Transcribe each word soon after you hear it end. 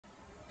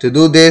To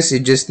do this, you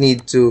just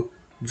need to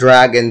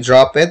drag and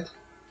drop it.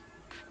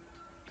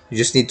 You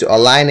just need to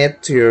align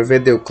it to your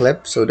video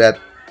clip so that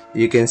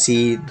you can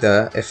see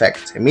the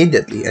effect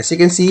immediately. As you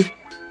can see,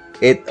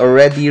 it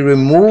already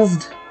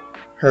removed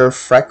her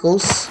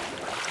freckles.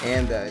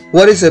 And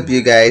what is up,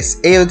 you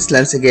guys? It's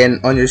Lance again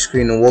on your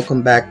screen, and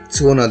welcome back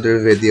to another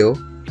video.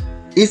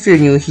 If you're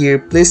new here,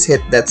 please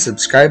hit that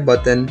subscribe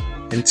button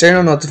and turn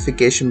on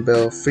notification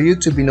bell for you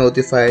to be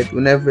notified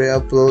whenever I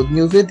upload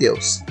new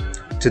videos.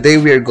 Today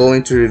we are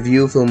going to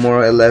review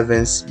Filmora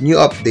 11's new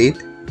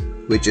update,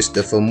 which is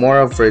the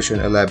Filmora version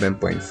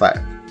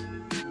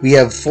 11.5. We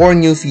have 4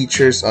 new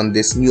features on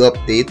this new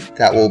update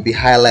that will be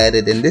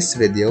highlighted in this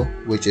video,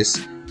 which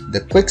is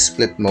the quick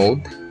split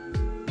mode,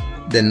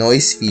 the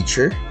noise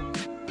feature,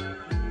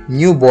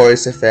 new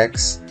Boris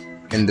FX,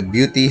 and the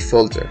beauty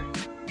filter.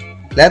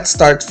 Let's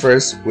start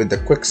first with the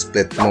quick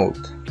split mode.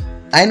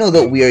 I know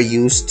that we are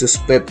used to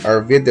split our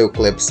video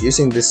clips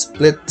using this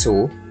split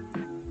tool,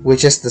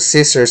 which is the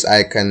scissors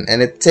icon,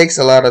 and it takes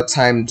a lot of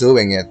time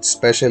doing it,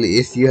 especially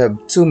if you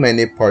have too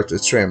many parts to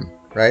trim,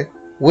 right?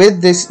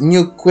 With this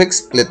new quick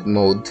split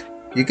mode,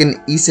 you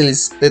can easily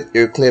split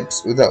your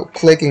clips without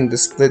clicking the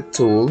split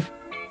tool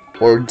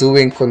or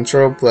doing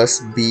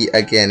Ctrl+B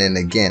again and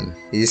again.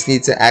 You just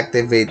need to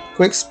activate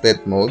quick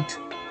split mode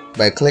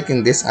by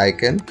clicking this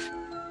icon,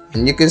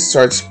 and you can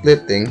start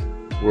splitting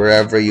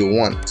wherever you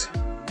want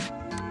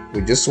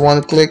with just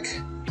one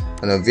click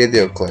on a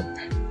video clip.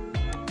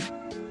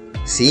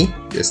 See?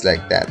 Just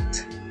like that.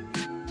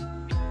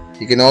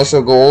 You can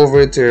also go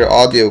over to your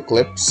audio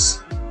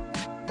clips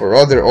or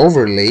other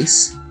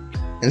overlays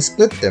and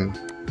split them.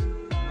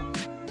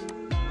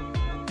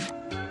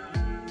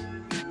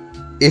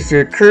 If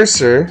your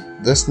cursor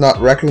does not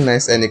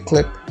recognize any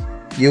clip,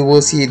 you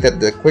will see that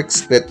the quick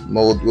split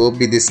mode will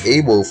be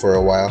disabled for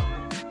a while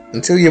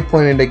until you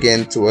point it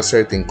again to a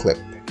certain clip.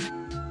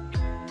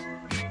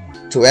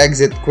 To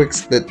exit quick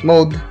split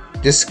mode,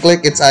 just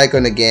click its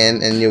icon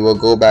again and you will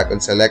go back on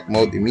select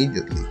mode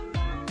immediately.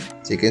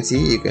 So you can see,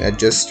 you can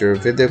adjust your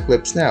video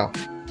clips now.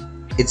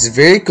 It's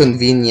very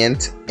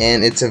convenient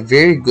and it's a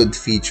very good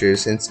feature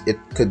since it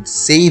could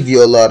save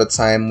you a lot of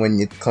time when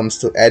it comes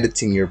to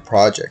editing your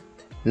project.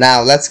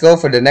 Now let's go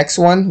for the next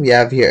one. We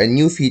have here a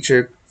new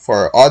feature for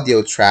our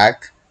audio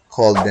track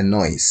called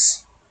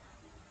Denoise.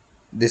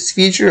 This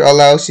feature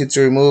allows you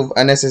to remove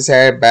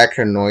unnecessary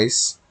background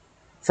noise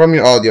from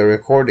your audio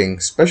recording,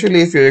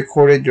 especially if you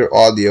recorded your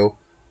audio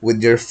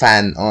with your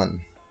fan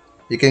on.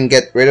 You can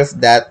get rid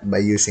of that by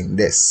using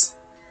this.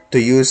 To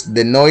use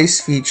the noise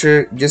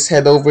feature, just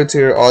head over to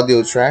your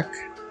audio track.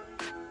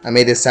 I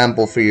made a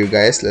sample for you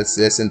guys. Let's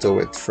listen to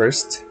it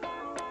first.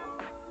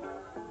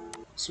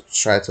 So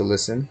try to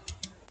listen.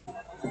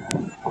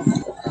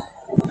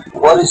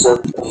 What is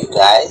up, you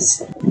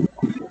guys?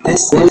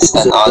 This is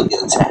an audio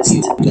test,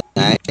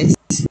 guys.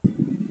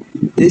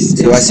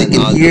 So as you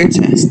can hear,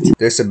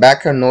 there's a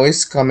background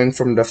noise coming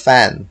from the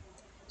fan.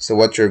 So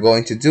what you're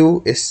going to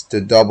do is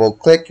to double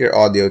click your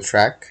audio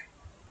track,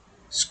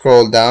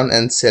 scroll down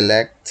and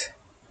select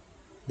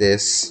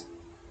this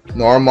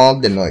normal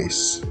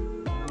denoise.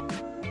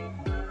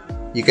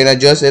 You can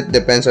adjust it,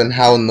 depends on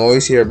how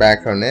noisy your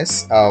background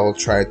is. I'll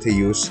try to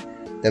use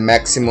the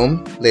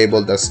maximum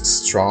labeled as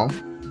strong.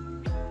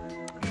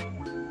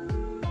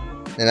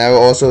 And I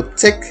will also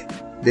tick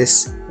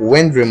this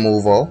wind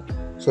removal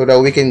so that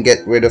we can get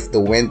rid of the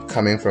wind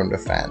coming from the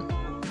fan.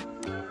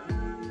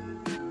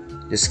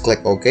 Just click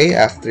OK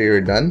after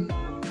you're done.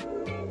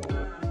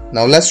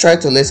 Now let's try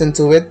to listen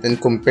to it and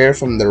compare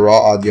from the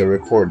raw audio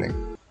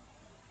recording.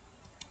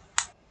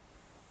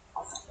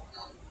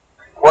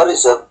 What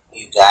is up,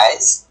 you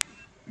guys?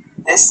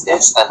 This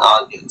is an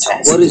audio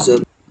test. What is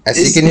up? As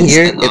you can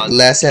hear, it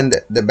lessened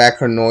the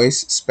background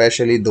noise,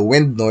 especially the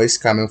wind noise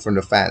coming from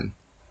the fan.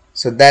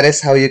 So that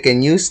is how you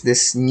can use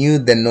this new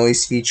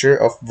Denoise feature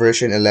of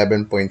version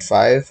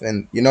 11.5,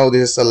 and you know,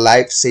 this is a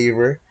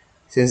lifesaver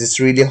since it's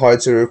really hard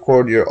to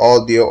record your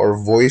audio or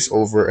voice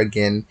over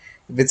again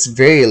if it's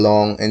very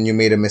long and you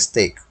made a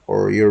mistake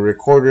or your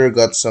recorder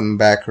got some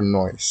background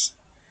noise.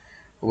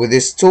 With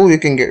this tool, you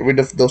can get rid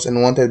of those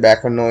unwanted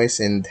background noise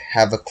and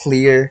have a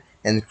clear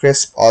and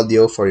crisp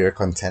audio for your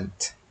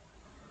content.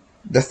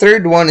 The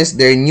third one is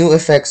their new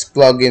effects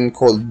plugin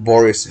called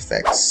Boris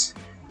FX.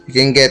 You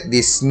can get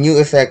these new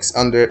effects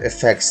under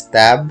Effects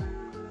tab.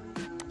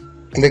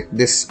 Click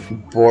this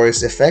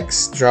Boris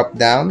FX drop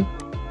down,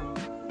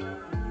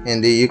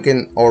 and you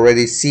can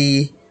already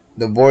see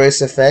the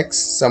Boris FX.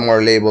 Some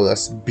are labeled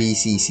as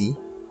BCC.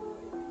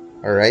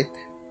 Alright,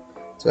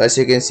 so as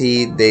you can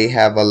see, they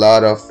have a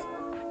lot of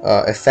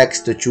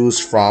effects to choose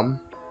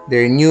from.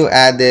 Their new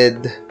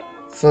added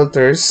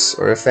filters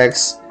or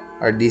effects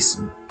are these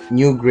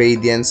new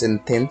gradients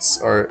and tints,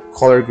 or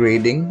color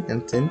grading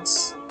and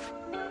tints.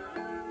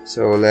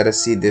 So let us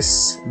see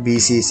this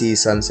BCC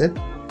sunset.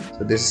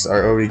 So this is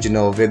our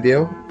original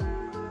video.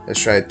 Let's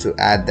try to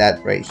add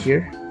that right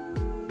here.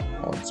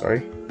 Oh,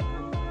 sorry.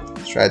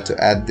 Let's try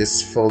to add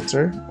this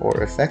filter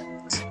or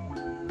effect,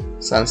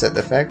 sunset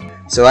effect.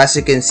 So as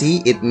you can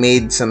see, it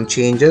made some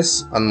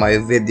changes on my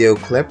video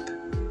clip.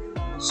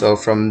 So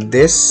from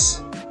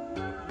this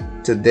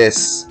to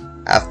this,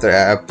 after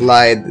I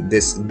applied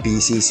this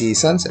BCC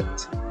sunset,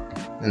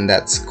 and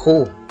that's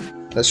cool.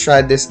 Let's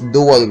try this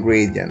dual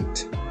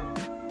gradient.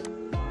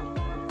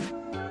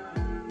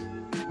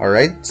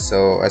 Alright,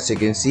 so as you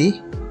can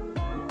see,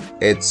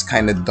 it's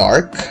kind of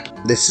dark.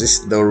 This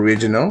is the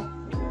original,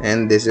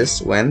 and this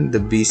is when the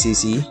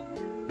BCC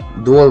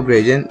dual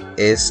gradient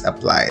is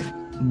applied.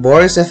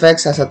 Boris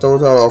FX has a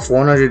total of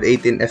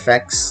 118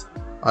 effects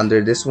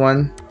under this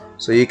one,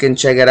 so you can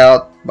check it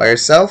out by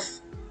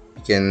yourself.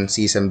 You can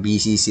see some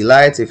BCC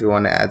lights if you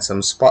want to add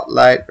some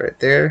spotlight right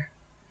there.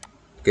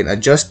 You can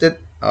adjust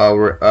it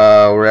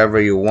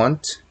wherever you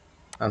want.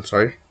 I'm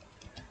sorry.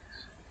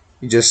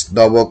 You just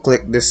double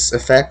click this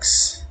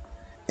effects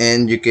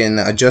and you can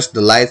adjust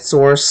the light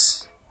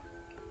source.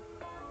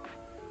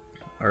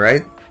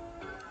 Alright,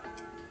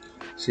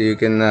 so you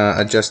can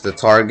adjust the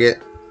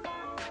target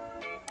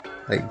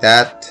like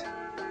that.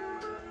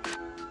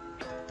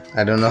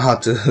 I don't know how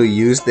to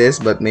use this,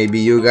 but maybe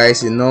you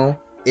guys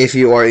know. If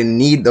you are in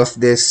need of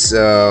this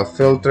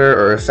filter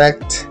or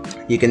effect,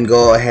 you can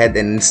go ahead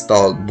and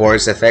install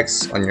Boris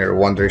FX on your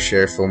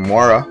Wondershare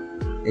Filmora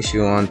if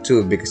you want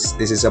to, because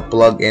this is a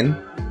plugin,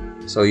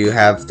 so you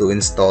have to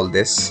install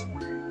this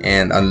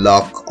and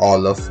unlock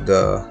all of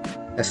the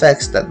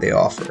effects that they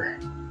offer.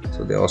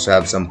 So they also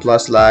have some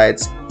plus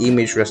lights,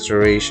 image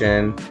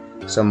restoration,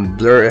 some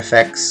blur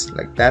effects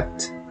like that.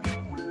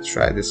 Let's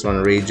try this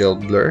one, radial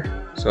blur.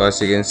 So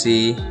as you can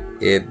see,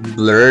 it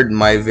blurred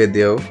my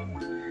video.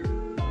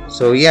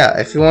 So yeah,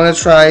 if you want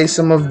to try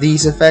some of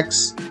these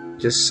effects,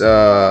 just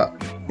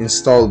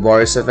install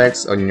Boris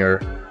FX on your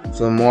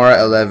Filmora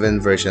 11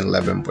 version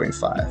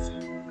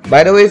 11.5.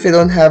 By the way, if you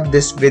don't have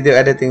this video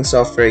editing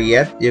software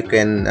yet, you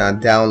can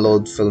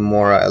download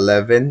Filmora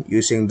 11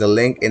 using the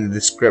link in the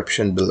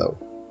description below.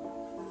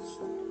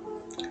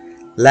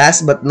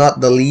 Last but not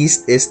the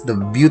least is the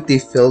beauty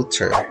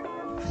filter.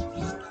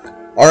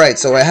 Alright,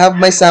 so I have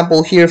my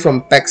sample here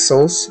from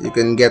Pexels. You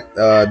can get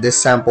this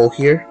sample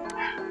here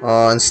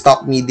on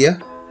stock media,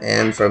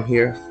 and from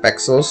here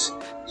Pexels.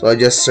 So I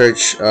just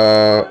searched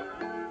a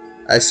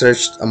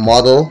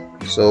model,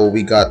 so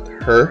we got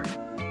her.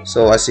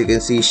 So as you can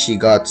see, she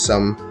got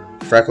some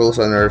freckles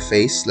on her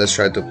face. Let's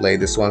try to play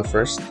this one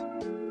first.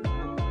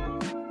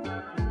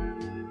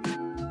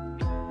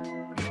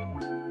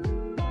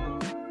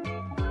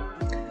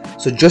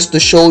 So just to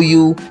show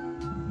you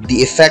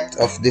the effect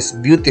of this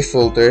beauty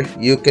filter,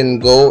 you can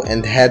go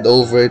and head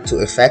over to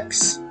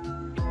effects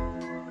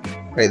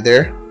right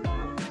there.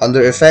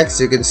 Under effects,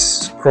 you can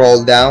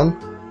scroll down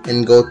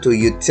and go to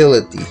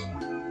utility.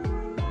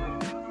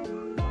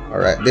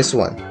 Alright, this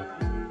one.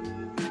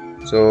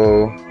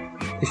 So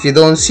if you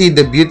don't see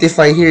the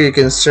beautify here, you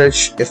can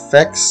search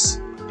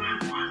effects,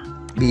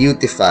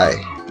 beautify.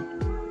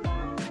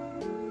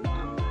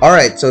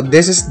 Alright, so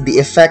this is the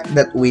effect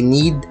that we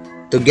need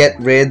to get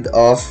rid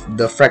of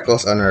the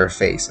freckles on her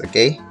face.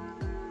 Okay,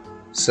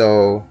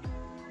 so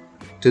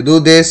to do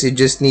this, you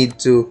just need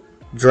to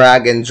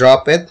drag and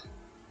drop it.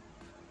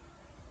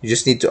 You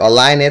just need to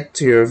align it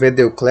to your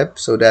video clip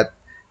so that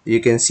you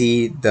can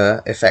see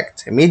the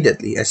effect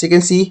immediately. As you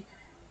can see,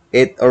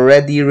 it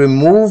already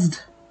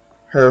removed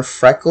her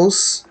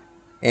freckles,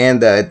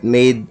 and it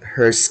made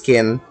her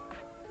skin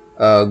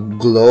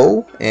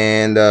glow,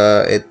 and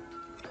it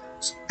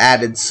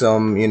added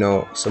some,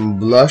 some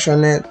blush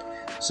on it.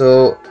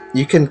 So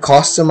you can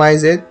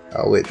customize it.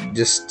 We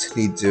just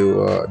need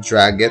to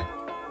drag it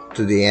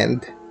to the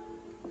end.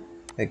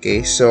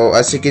 Okay, so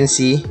as you can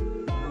see,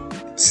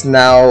 it's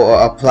now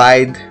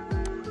applied.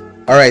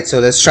 Alright, so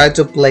let's try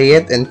to play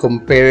it and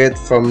compare it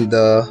from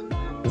the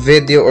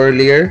video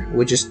earlier,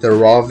 which is the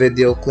raw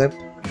video clip.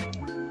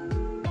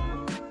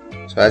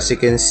 So as you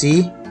can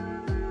see,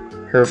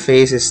 her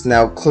face is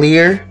now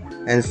clear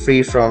and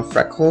free from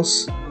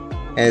freckles,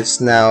 and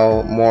it's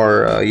now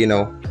more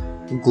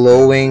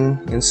glowing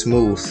and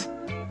smooth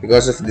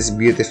because of this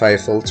beautify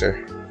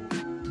filter.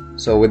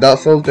 So without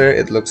filter,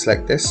 it looks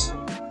like this.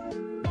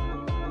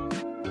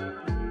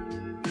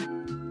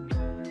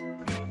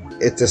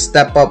 It's a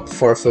step up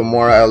for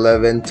Filmora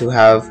 11 to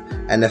have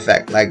an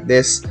effect like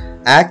this.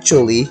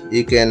 Actually,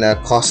 you can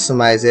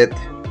customize it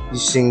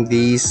using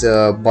these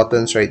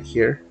buttons right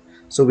here.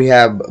 So we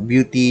have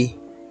beauty,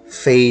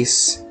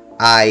 face,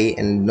 eye,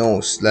 and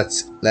nose.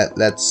 Let's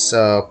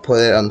put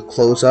it on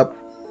close up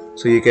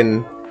so you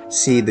can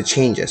see the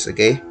changes.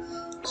 Okay,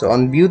 so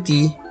on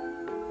beauty,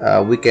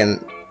 we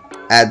can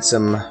add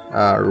some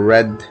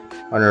red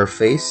on her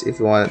face if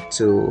you want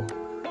to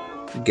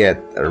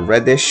get a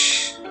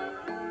reddish,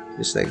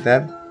 just like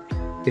that.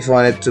 If you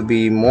want it to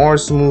be more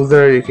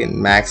smoother, you can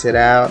max it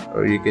out,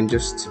 or you can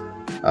just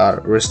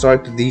restore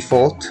to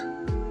default.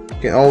 You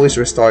can always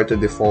restore to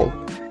default.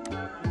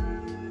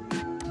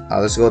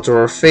 Let's go to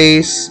her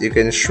face. You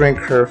can shrink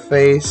her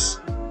face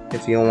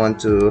if you want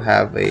to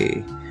have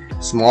a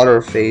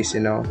smaller face.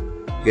 You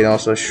can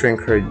also shrink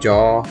her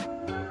jaw,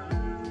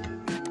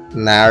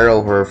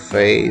 narrow her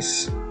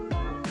face,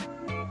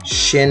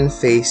 chin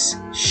face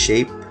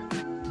shape,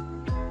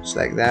 just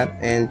like that,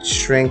 and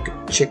shrink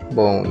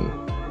cheekbone.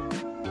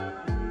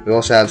 We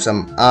also have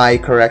some eye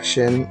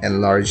correction,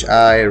 enlarge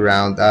eye,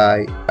 round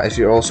eye. If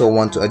you also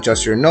want to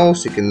adjust your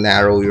nose, you can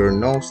narrow your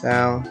nose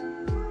down.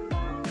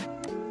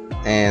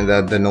 And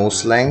the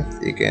nose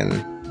length, you can,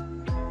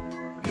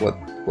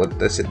 what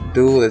does it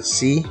do? Let's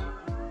see.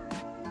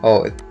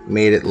 Oh, it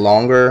made it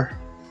longer.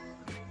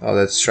 Oh,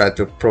 let's try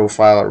to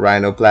profile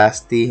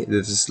rhinoplasty.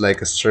 This is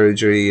like a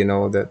surgery, you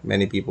know, that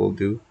many people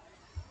do.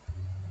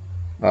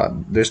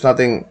 There's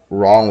nothing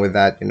wrong with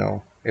that, you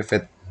know. If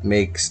it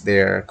makes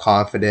their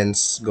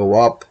confidence go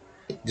up,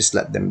 just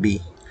let them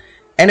be.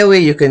 Anyway,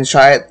 you can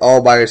try it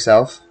all by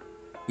yourself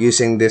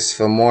using this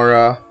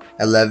Filmora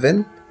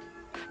 11.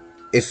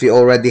 If you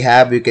already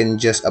have, you can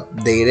just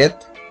update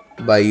it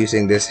by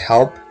using this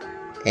help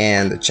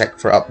and check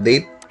for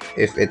update.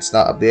 If it's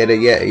not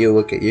updated yet,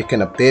 you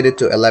can update it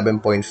to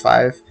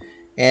 11.5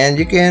 and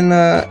you can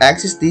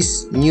access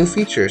these new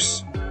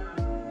features.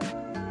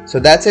 So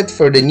that's it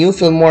for the new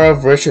Filmora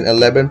version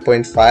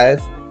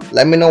 11.5.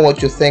 Let me know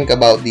what you think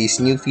about these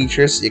new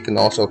features. You can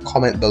also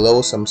comment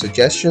below some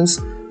suggestions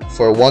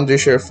for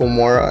Wondershare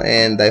Filmora,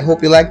 and I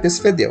hope you like this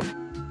video.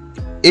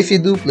 If you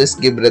do, please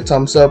give it a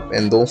thumbs up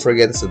and don't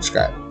forget to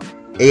subscribe.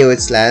 Ayo,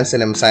 it's Lance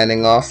and I'm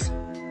signing off.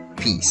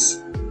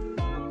 Peace.